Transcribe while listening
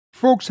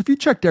Folks, have you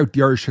checked out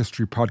the Irish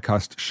History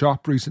Podcast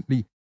shop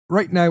recently?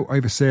 Right now, I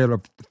have a sale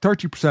of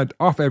 30%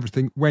 off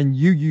everything when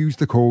you use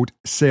the code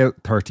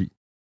SALE30.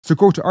 So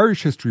go to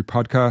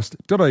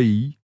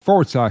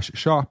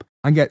irishhistorypodcast.ie/shop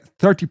and get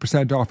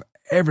 30% off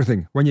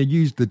everything when you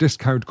use the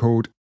discount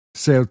code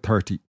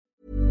SALE30.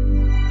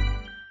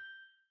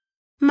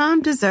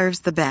 Mom deserves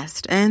the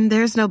best, and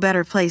there's no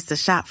better place to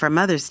shop for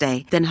Mother's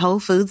Day than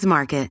Whole Foods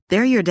Market.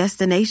 They're your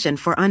destination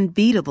for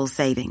unbeatable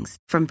savings,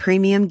 from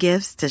premium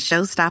gifts to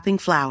show-stopping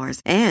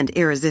flowers and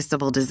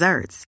irresistible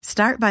desserts.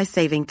 Start by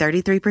saving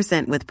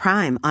 33% with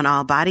Prime on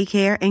all body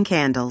care and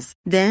candles.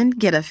 Then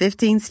get a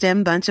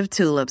 15-stem bunch of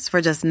tulips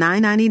for just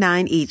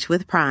 $9.99 each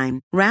with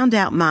Prime. Round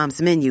out Mom's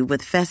menu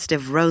with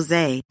festive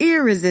rosé,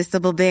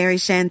 irresistible berry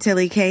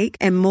chantilly cake,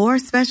 and more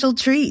special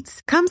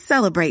treats. Come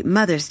celebrate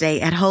Mother's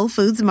Day at Whole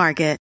Foods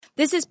Market.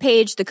 This is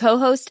Paige, the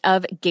co-host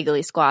of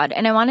Giggly Squad,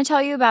 and I want to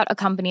tell you about a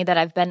company that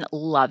I've been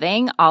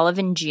loving, Olive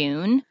 &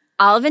 June.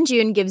 Olive &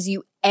 June gives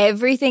you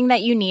everything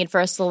that you need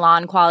for a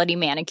salon-quality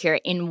manicure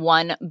in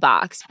one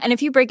box. And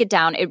if you break it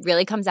down, it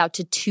really comes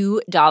out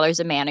to $2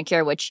 a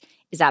manicure, which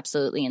is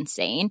absolutely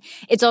insane.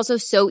 It's also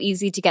so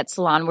easy to get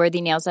salon-worthy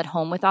nails at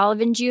home with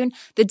Olive & June.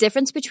 The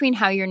difference between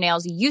how your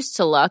nails used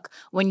to look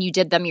when you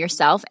did them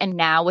yourself and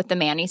now with the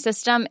Mani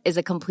system is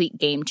a complete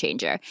game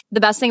changer.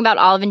 The best thing about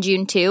Olive &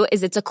 June, too,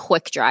 is it's a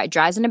quick dry.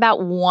 Dries in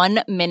about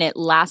 1 minute,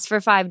 lasts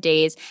for 5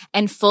 days,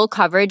 and full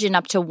coverage in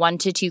up to 1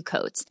 to 2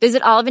 coats.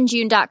 Visit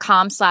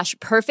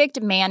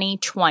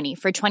oliveandjune.com/perfectmani20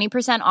 for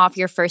 20% off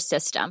your first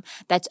system.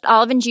 That's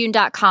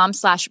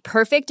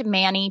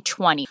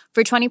oliveandjune.com/perfectmani20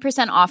 for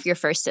 20% off your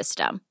first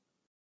system.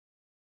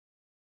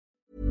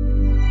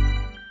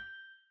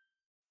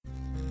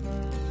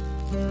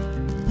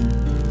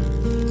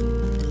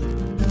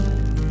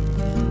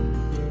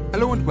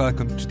 Hello and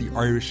welcome to the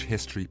Irish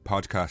History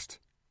Podcast.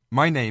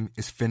 My name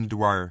is Finn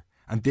Dwyer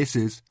and this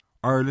is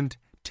Ireland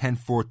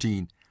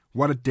 1014,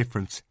 What a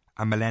Difference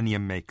a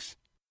Millennium Makes.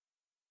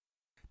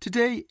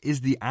 Today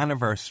is the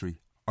anniversary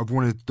of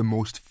one of the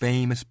most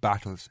famous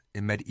battles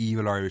in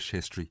medieval Irish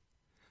history,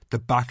 the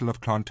Battle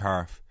of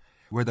Clontarf,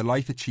 where the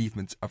life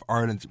achievements of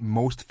Ireland's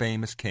most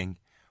famous king,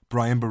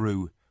 Brian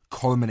Boru,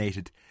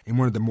 culminated in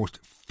one of the most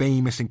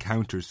famous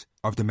encounters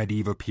of the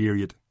medieval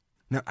period.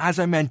 Now, as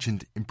I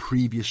mentioned in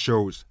previous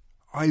shows,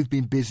 I've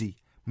been busy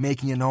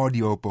making an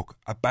audiobook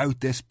about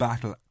this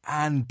battle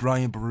and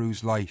Brian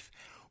Boru's life,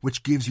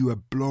 which gives you a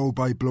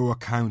blow-by-blow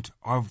account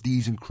of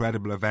these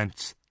incredible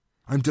events.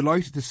 I'm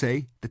delighted to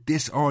say that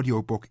this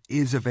audiobook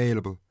is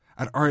available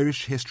at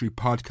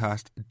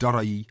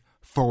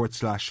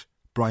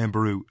irishhistorypodcast.ie/Brian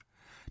Boru.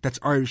 That's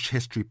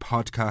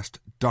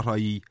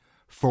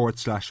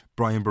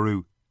irishhistorypodcast.ie/Brian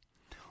Boru.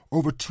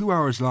 Over 2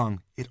 hours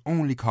long, it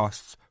only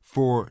costs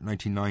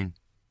 $4.99.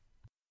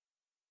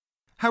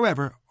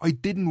 However, I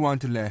didn't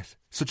want to let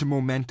such a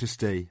momentous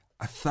day,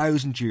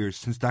 1,000 years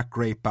since that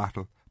great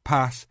battle,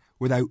 pass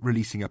without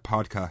releasing a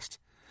podcast.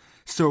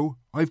 So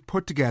I've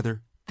put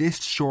together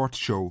this short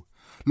show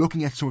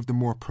looking at some of the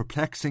more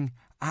perplexing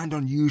and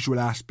unusual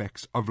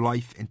aspects of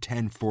life in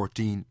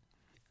 1014.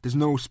 There's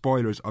no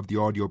spoilers of the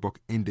audiobook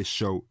in this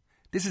show.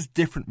 This is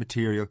different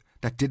material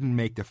that didn't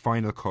make the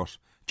final cut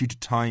due to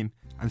time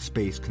and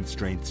space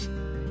constraints.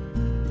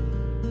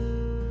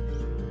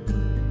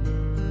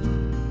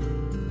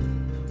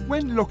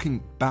 When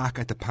looking back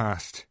at the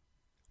past,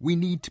 we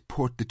need to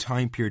put the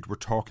time period we're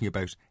talking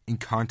about in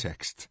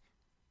context.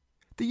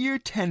 The year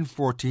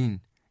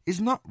 1014 is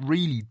not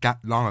really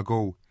that long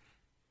ago,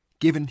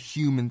 given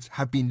humans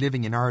have been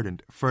living in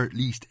Ireland for at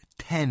least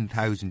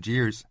 10,000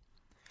 years.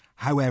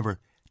 However,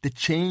 the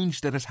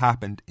change that has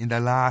happened in the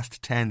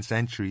last 10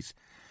 centuries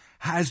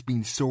has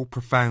been so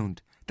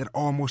profound that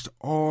almost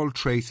all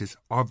traces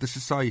of the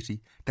society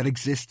that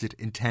existed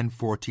in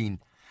 1014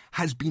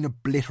 has been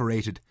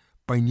obliterated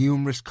by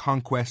numerous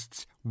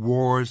conquests,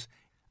 wars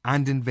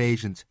and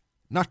invasions,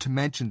 not to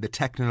mention the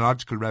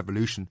technological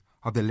revolution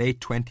of the late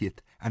 20th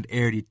and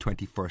early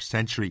 21st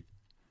century.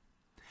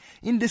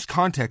 In this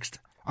context,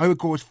 I would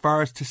go as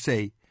far as to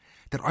say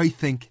that I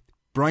think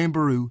Brian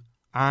Boru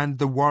and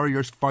the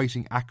warriors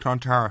fighting at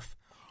Clontarf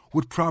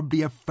would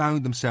probably have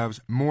found themselves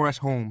more at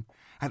home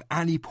at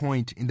any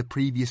point in the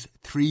previous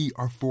 3,000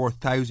 or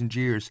 4,000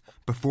 years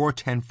before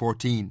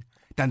 1014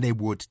 than they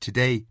would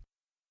today.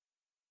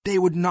 They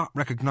would not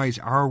recognise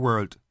our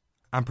world,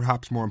 and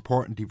perhaps more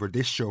importantly for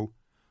this show,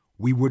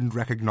 we wouldn't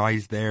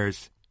recognise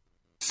theirs.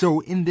 So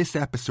in this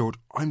episode,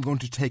 I'm going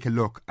to take a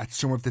look at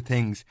some of the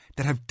things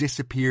that have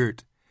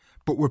disappeared,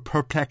 but would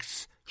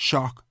perplex,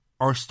 shock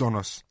or stun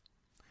us.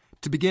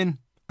 To begin,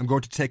 I'm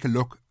going to take a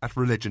look at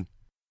religion.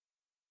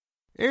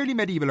 Early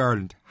medieval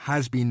Ireland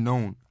has been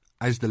known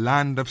as the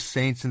land of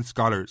saints and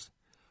scholars,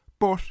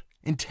 but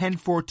in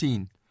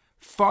 1014,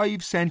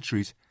 5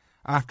 centuries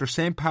after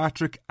St.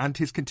 Patrick and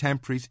his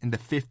contemporaries in the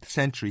 5th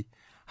century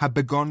had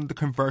begun the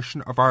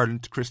conversion of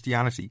Ireland to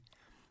Christianity,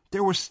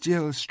 there were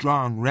still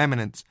strong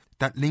remnants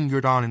that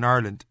lingered on in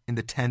Ireland in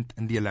the 10th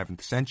and the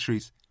 11th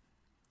centuries.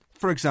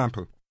 For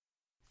example,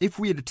 if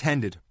we had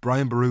attended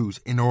Brian Boru's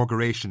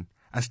inauguration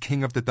as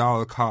King of the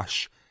Dáil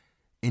Cois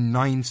in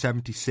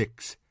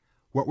 976,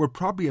 what would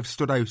probably have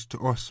stood out to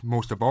us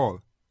most of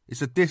all is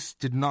that this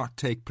did not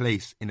take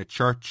place in a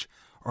church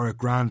or a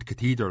grand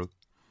cathedral,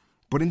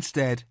 but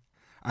instead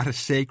at a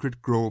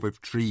sacred grove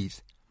of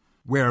trees,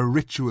 where a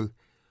ritual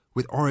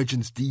with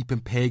origins deep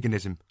in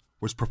paganism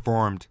was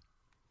performed.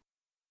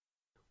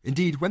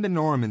 Indeed, when the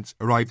Normans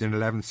arrived in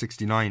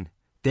 1169,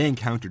 they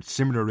encountered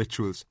similar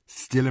rituals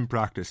still in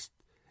practice,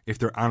 if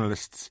their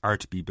annalists are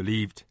to be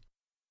believed.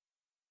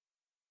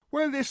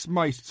 While this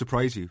might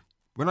surprise you,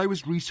 when I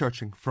was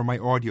researching for my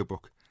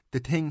audiobook, the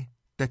thing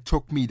that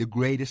took me the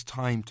greatest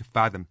time to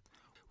fathom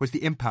was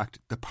the impact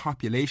the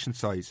population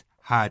size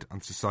had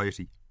on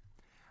society.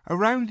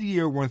 Around the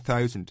year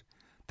 1000,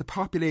 the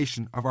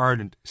population of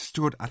Ireland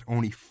stood at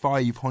only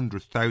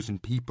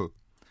 500,000 people.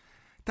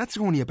 That's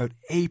only about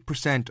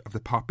 8% of the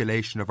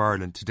population of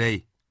Ireland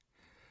today.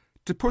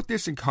 To put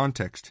this in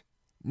context,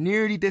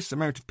 nearly this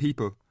amount of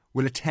people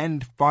will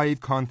attend 5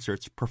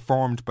 concerts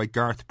performed by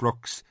Garth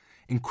Brooks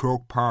in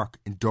Croke Park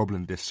in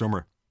Dublin this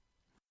summer.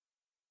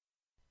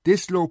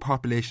 This low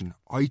population,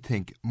 I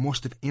think,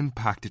 must have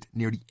impacted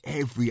nearly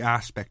every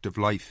aspect of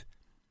life.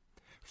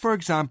 For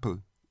example,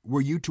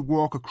 were you to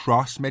walk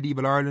across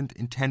medieval Ireland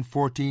in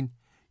 1014,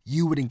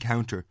 you would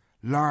encounter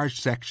large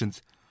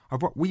sections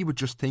of what we would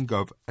just think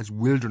of as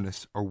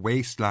wilderness or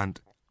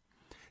wasteland.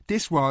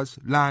 This was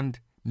land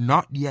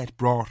not yet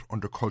brought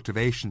under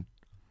cultivation.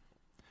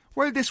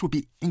 While this would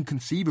be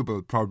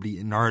inconceivable probably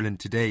in Ireland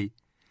today,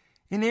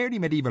 in early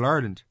medieval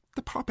Ireland,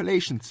 the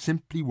population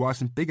simply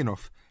wasn't big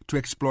enough to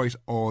exploit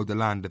all the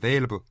land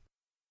available.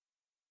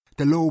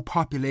 The low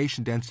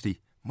population density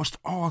must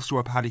also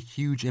have had a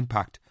huge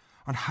impact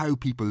on how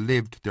people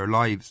lived their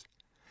lives,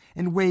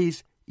 in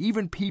ways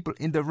even people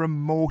in the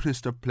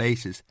remotest of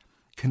places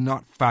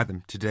cannot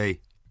fathom today.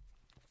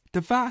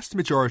 The vast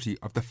majority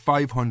of the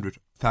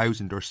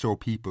 500,000 or so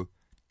people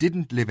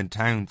didn't live in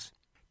towns.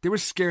 There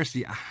was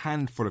scarcely a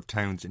handful of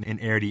towns in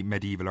early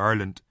medieval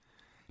Ireland.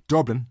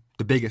 Dublin,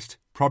 the biggest,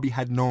 probably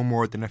had no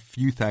more than a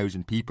few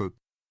thousand people.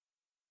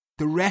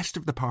 The rest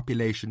of the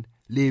population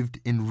lived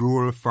in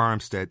rural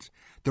farmsteads,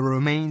 the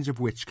remains of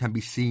which can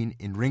be seen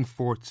in ring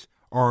forts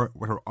or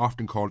what are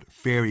often called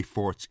fairy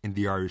forts in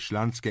the Irish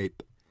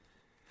landscape.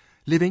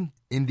 Living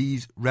in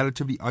these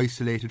relatively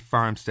isolated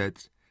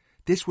farmsteads,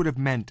 this would have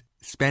meant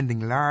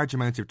spending large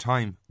amounts of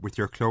time with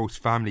your close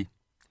family.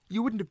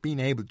 You wouldn't have been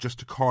able just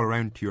to call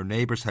around to your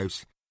neighbour's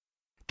house.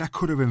 That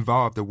could have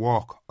involved a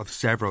walk of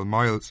several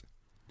miles.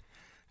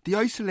 The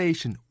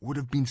isolation would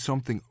have been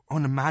something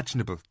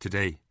unimaginable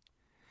today.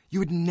 You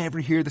would never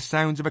hear the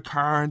sounds of a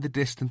car in the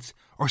distance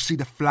or see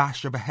the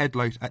flash of a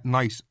headlight at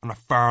night on a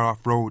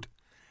far-off road.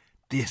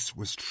 This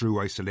was true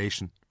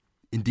isolation.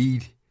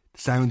 Indeed,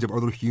 the sounds of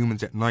other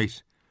humans at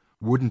night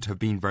wouldn't have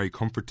been very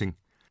comforting.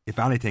 If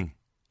anything,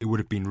 it would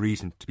have been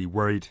reason to be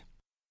worried.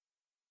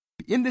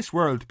 In this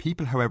world,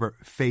 people, however,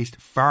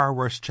 faced far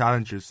worse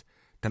challenges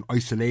than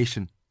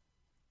isolation.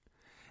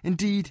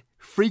 Indeed,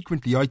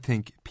 frequently I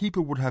think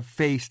people would have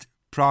faced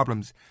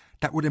problems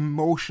that would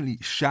emotionally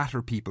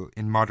shatter people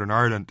in modern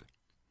Ireland.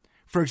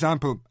 For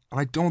example, and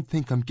I don't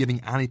think I'm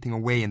giving anything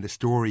away in the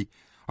story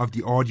of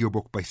the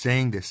audiobook by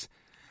saying this,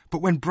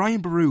 but when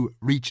Brian Boru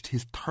reached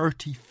his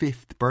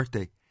 35th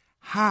birthday,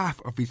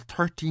 half of his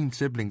 13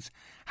 siblings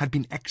had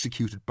been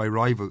executed by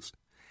rivals,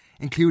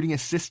 including a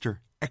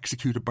sister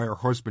executed by her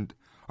husband,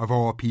 of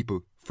all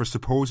people, for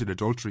supposed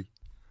adultery.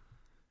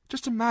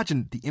 Just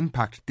imagine the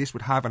impact this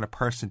would have on a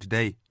person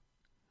today.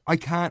 I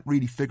can't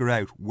really figure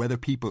out whether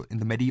people in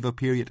the medieval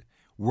period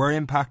were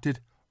impacted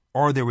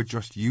or they were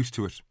just used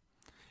to it.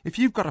 If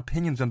you've got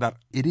opinions on that,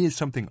 it is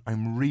something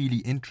I'm really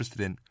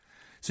interested in.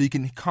 So you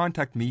can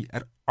contact me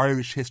at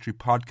Irish History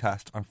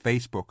Podcast on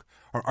Facebook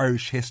or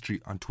Irish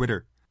History on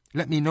Twitter.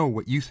 Let me know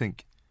what you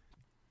think.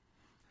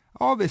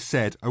 All this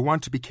said, I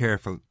want to be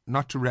careful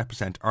not to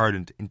represent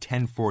Ireland in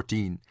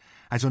 1014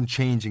 as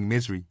unchanging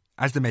misery,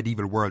 as the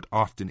medieval world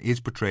often is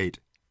portrayed.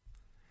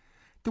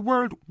 The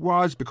world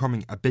was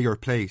becoming a bigger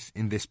place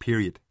in this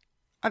period,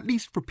 at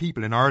least for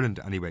people in Ireland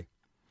anyway.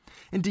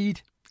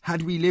 Indeed,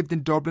 had we lived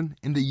in Dublin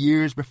in the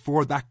years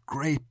before that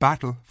great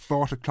battle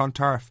fought at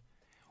Clontarf,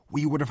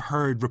 we would have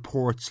heard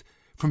reports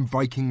from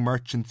Viking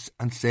merchants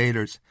and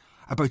sailors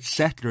about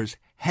settlers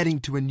heading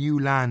to a new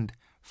land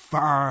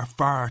far,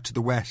 far to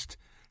the west,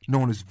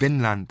 known as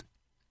Vinland.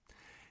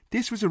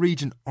 This was a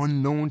region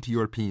unknown to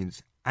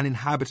Europeans and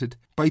inhabited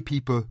by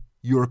people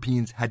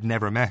Europeans had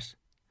never met.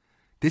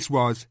 This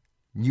was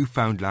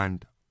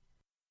Newfoundland.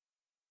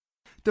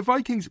 The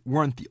Vikings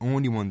weren't the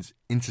only ones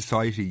in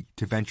society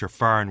to venture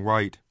far and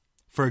wide.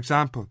 For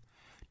example,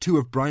 two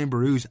of Brian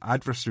Boru's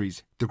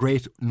adversaries, the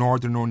great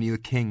Northern O'Neill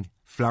king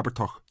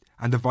Flabbertoch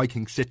and the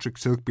Viking Sihtric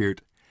Silkbeard,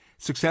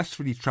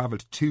 successfully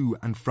travelled to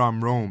and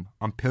from Rome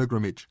on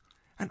pilgrimage,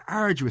 an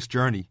arduous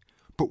journey,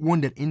 but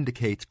one that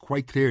indicates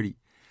quite clearly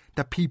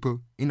that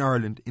people in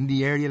Ireland in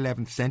the early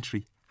 11th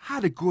century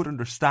had a good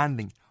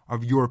understanding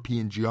of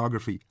European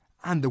geography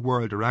and the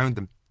world around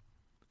them.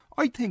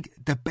 I think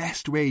the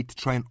best way to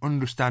try and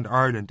understand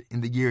Ireland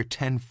in the year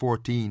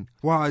 1014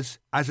 was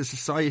as a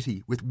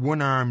society with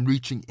one arm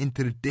reaching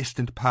into the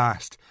distant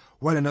past,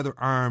 while another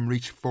arm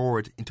reached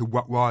forward into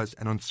what was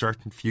an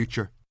uncertain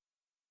future.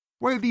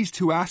 While these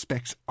two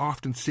aspects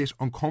often sit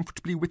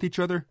uncomfortably with each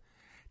other,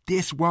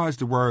 this was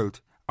the world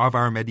of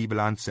our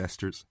medieval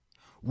ancestors,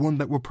 one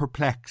that would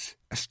perplex,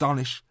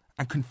 astonish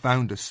and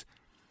confound us,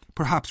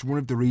 perhaps one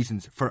of the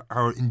reasons for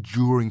our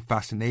enduring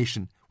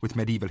fascination with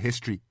medieval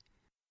history.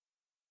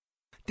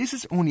 This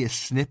is only a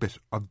snippet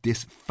of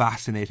this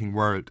fascinating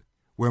world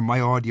where my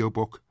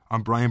audiobook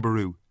on Brian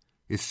Boru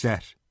is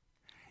set.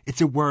 It's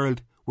a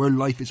world where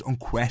life is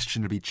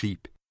unquestionably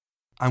cheap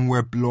and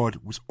where blood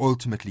was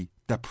ultimately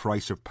the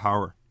price of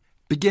power.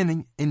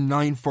 Beginning in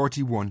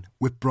 941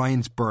 with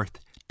Brian's birth,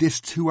 this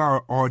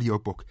 2-hour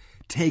audiobook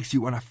takes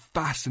you on a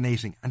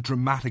fascinating and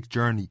dramatic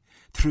journey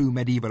through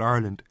medieval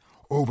Ireland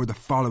over the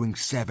following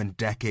 7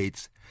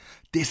 decades.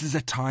 This is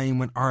a time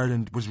when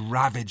Ireland was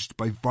ravaged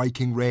by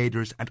Viking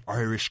raiders and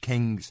Irish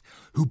kings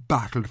who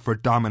battled for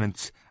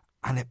dominance,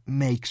 and it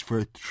makes for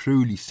a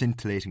truly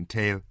scintillating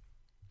tale.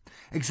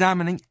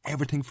 Examining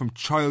everything from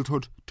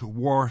childhood to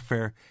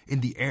warfare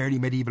in the early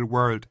medieval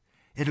world,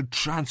 it'll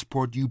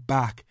transport you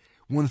back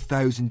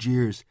 1,000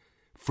 years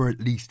for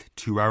at least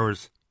 2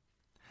 hours.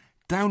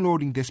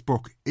 Downloading this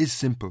book is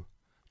simple.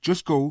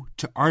 Just go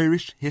to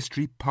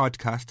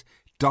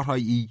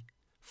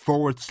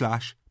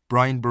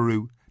irishhistorypodcast.ie/Brian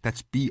Boru,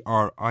 that's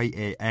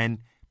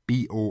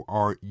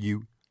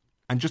BrianBoru,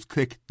 and just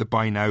click the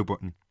Buy Now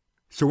button.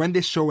 So when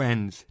this show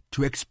ends,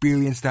 to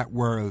experience that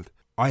world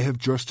I have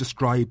just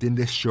described in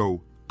this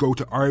show, go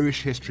to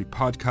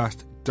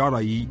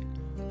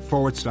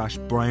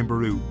irishhistorypodcast.ie/Brian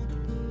Boru.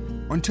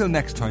 Until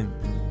next time,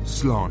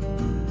 Slán.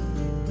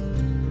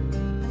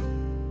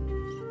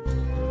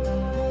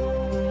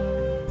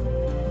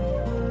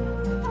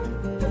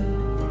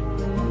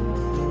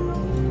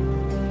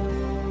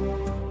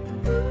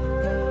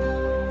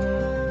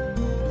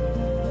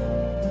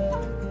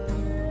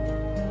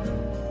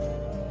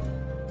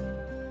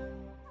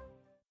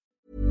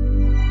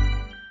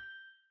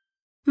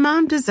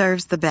 Mom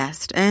deserves the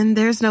best, and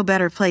there's no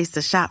better place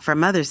to shop for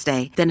Mother's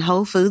Day than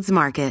Whole Foods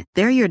Market.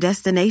 They're your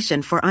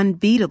destination for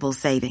unbeatable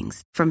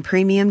savings, from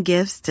premium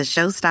gifts to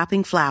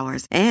show-stopping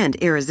flowers and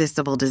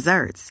irresistible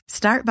desserts.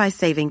 Start by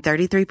saving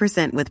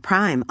 33% with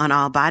Prime on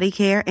all body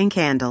care and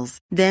candles.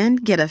 Then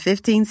get a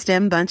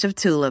 15-stem bunch of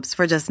tulips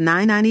for just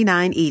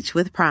 $9.99 each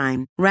with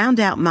Prime. Round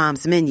out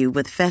Mom's menu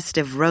with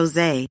festive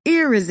rosé,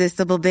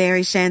 irresistible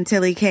berry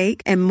chantilly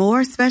cake, and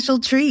more special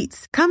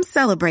treats. Come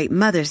celebrate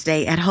Mother's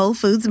Day at Whole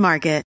Foods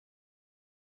Market.